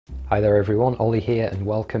Hi there everyone, Ollie here and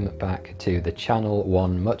welcome back to the channel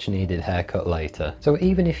one much needed haircut later. So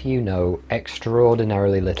even if you know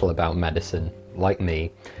extraordinarily little about medicine, like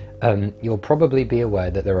me, you'll probably be aware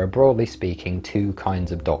that there are, broadly speaking, two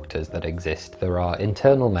kinds of doctors that exist. There are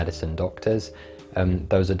internal medicine doctors.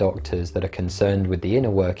 Those are doctors that are concerned with the inner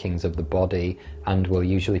workings of the body and will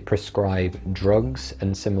usually prescribe drugs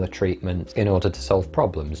and similar treatments in order to solve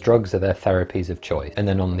problems. Drugs are their therapies of choice. And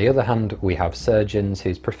then on the other hand, we have surgeons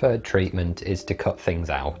whose preferred treatment is to cut things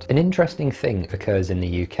out. An interesting thing occurs in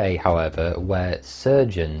the UK, however, where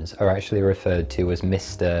surgeons are actually referred to as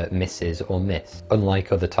Mr., Mrs. or Miss,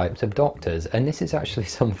 unlike other types of doctors. And this is actually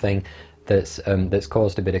something that's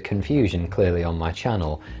caused a bit of confusion clearly on my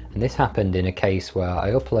channel, and this happened in a case where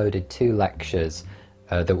I uploaded two lectures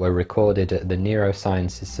that were recorded at the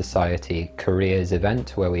Neurosciences Society careers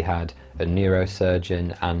event, where we had a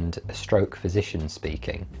neurosurgeon and a stroke physician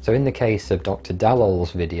speaking. So in the case of Dr.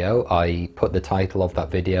 Dalol's video, I put the title of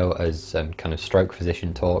that video as kind of stroke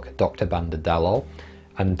physician talk, Dr. Banda Dalol,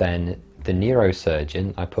 and then the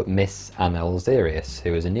neurosurgeon, I put Miss Anne Elzerius,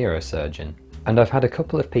 who is a neurosurgeon. And I've had a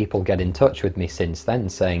couple of people get in touch with me since then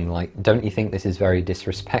saying, like, don't you think this is very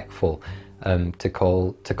disrespectful to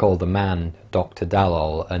call the man Dr.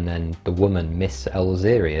 Dalol and then the woman Miss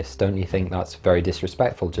Elzerius? Don't you think that's very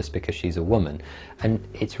disrespectful just because she's a woman? And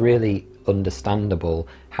it's really understandable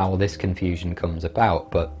how this confusion comes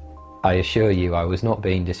about, but I assure you I was not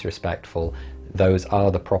being disrespectful. Those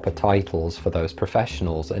are the proper titles for those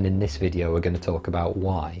professionals, and in this video we're going to talk about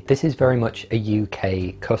why. This is very much a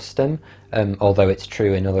UK custom, although it's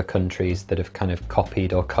true in other countries that have kind of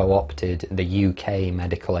copied or co-opted the UK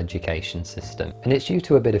medical education system. And it's due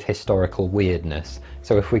to a bit of historical weirdness.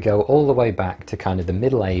 So if we go all the way back to kind of the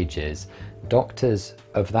Middle Ages, doctors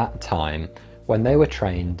of that time, when they were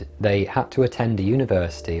trained, they had to attend a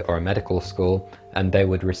university or a medical school, and they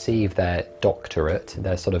would receive their doctorate,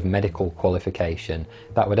 their sort of medical qualification,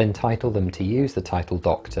 that would entitle them to use the title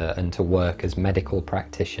doctor and to work as medical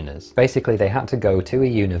practitioners. Basically, they had to go to a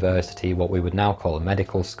university, what we would now call a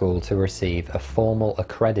medical school, to receive a formal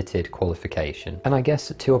accredited qualification. And I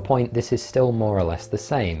guess to a point this is still more or less the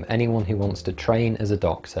same. Anyone who wants to train as a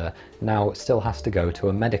doctor now still has to go to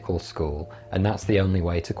a medical school, and that's the only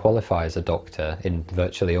way to qualify as a doctor in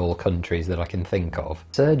virtually all countries that I can think of.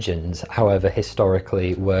 Surgeons, however, historically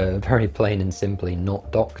were very plain and simply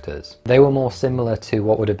not doctors. They were more similar to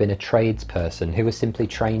what would have been a tradesperson who was simply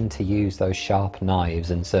trained to use those sharp knives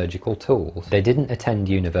and surgical tools. They didn't attend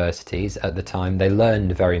universities at the time. They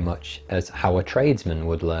learned very much as how a tradesman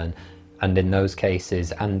would learn, and in those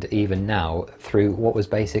cases, and even now, through what was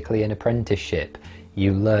basically an apprenticeship.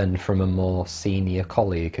 You learn from a more senior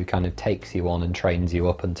colleague who kind of takes you on and trains you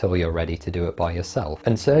up until you're ready to do it by yourself.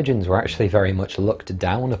 And surgeons were actually very much looked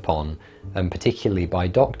down upon, particularly by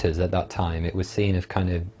doctors at that time. It was seen as kind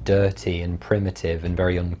of dirty and primitive and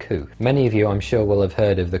very uncouth. Many of you, I'm sure, will have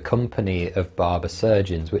heard of the Company of Barber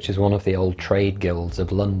Surgeons, which is one of the old trade guilds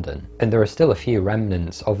of London. And there are still a few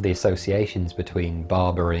remnants of the associations between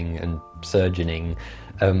barbering and surgeoning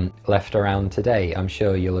left around today. I'm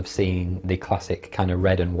sure you'll have seen the classic kind of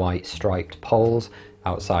red and white striped poles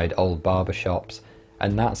outside old barber shops,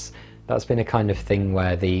 and that's been a kind of thing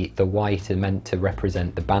where the white are meant to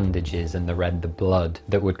represent the bandages and the red the blood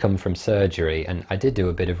that would come from surgery. And I did do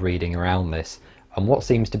a bit of reading around this, and what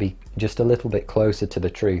seems to be just a little bit closer to the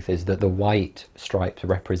truth is that the white stripe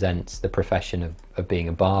represents the profession of being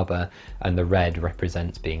a barber, and the red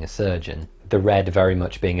represents being a surgeon. The red very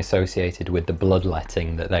much being associated with the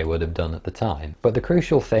bloodletting that they would have done at the time. But the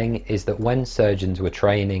crucial thing is that when surgeons were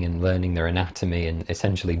training and learning their anatomy and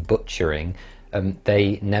essentially butchering,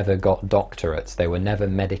 they never got doctorates. They were never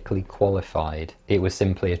medically qualified. It was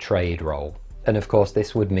simply a trade role. And of course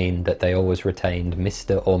this would mean that they always retained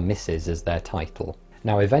Mr. or Mrs. as their title.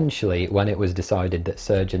 Now eventually, when it was decided that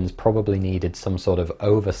surgeons probably needed some sort of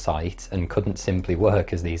oversight and couldn't simply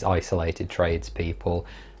work as these isolated tradespeople,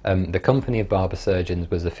 the Company of Barber Surgeons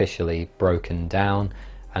was officially broken down,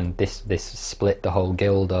 and this split the whole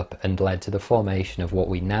guild up and led to the formation of what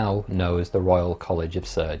we now know as the Royal College of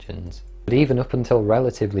Surgeons. But even up until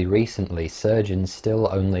relatively recently, surgeons still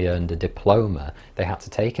only earned a diploma. They had to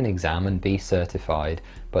take an exam and be certified,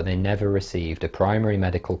 but they never received a primary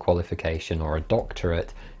medical qualification or a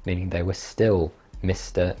doctorate, meaning they were still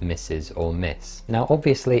Mr, Mrs or Miss. Now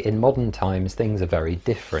obviously in modern times things are very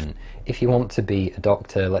different. If you want to be a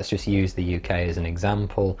doctor, let's just use the UK as an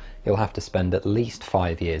example, you'll have to spend at least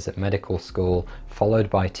 5 years at medical school, followed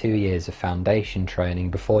by 2 years of foundation training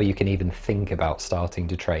before you can even think about starting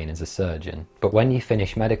to train as a surgeon. But when you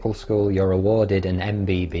finish medical school, you're awarded an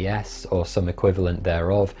MBBS or some equivalent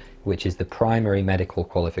thereof, which is the primary medical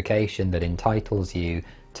qualification that entitles you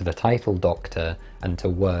to the title doctor and to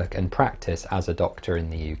work and practice as a doctor in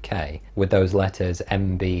the UK, with those letters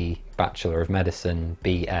MB, Bachelor of Medicine,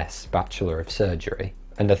 BS, Bachelor of Surgery.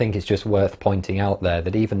 And I think it's just worth pointing out there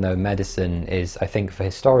that even though medicine is, I think for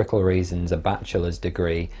historical reasons, a bachelor's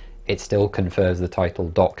degree, it still confers the title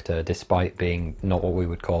doctor despite being not what we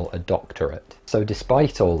would call a doctorate. So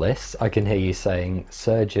despite all this, I can hear you saying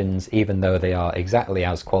surgeons, even though they are exactly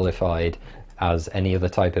as qualified as any other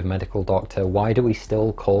type of medical doctor, why do we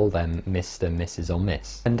still call them Mr, Mrs or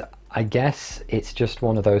Miss? And I guess it's just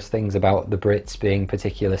one of those things about the Brits being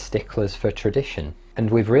particular sticklers for tradition.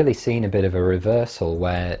 And we've really seen a bit of a reversal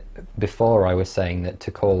where before I was saying that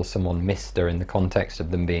to call someone Mr in the context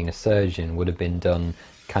of them being a surgeon would have been done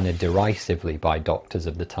kind of derisively by doctors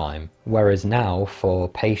of the time. Whereas now, for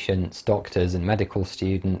patients, doctors and medical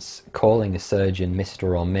students, calling a surgeon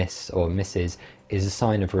Mr or Miss or Mrs is a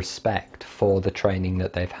sign of respect for the training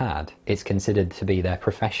that they've had. It's considered to be their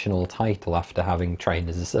professional title after having trained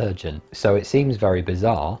as a surgeon. So it seems very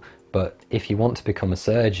bizarre, but if you want to become a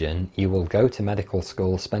surgeon, you will go to medical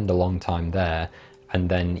school, spend a long time there, and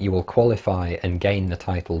then you will qualify and gain the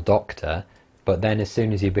title doctor. But then as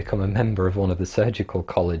soon as you become a member of one of the surgical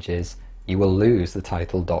colleges, you will lose the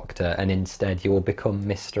title doctor and instead you will become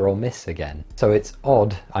Mr or Miss again. So it's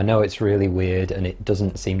odd, I know it's really weird and it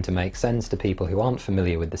doesn't seem to make sense to people who aren't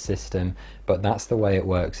familiar with the system, but that's the way it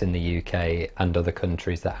works in the UK and other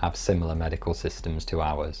countries that have similar medical systems to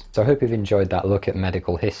ours. So I hope you've enjoyed that look at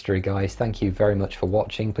medical history, guys. Thank you very much for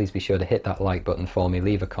watching. Please be sure to hit that like button for me,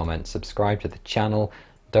 leave a comment, subscribe to the channel.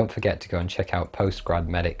 Don't forget to go and check out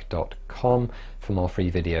postgradmedic.com for more free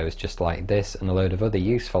videos just like this and a load of other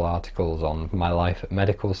useful articles on my life at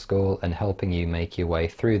medical school and helping you make your way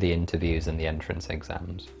through the interviews and the entrance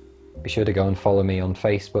exams. Be sure to go and follow me on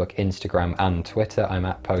Facebook, Instagram and Twitter. I'm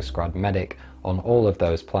at postgradmedic. On all of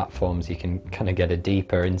those platforms you can kind of get a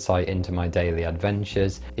deeper insight into my daily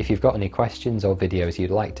adventures. If you've got any questions or videos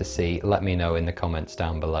you'd like to see, let me know in the comments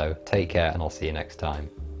down below. Take care and I'll see you next time.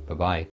 Bye bye.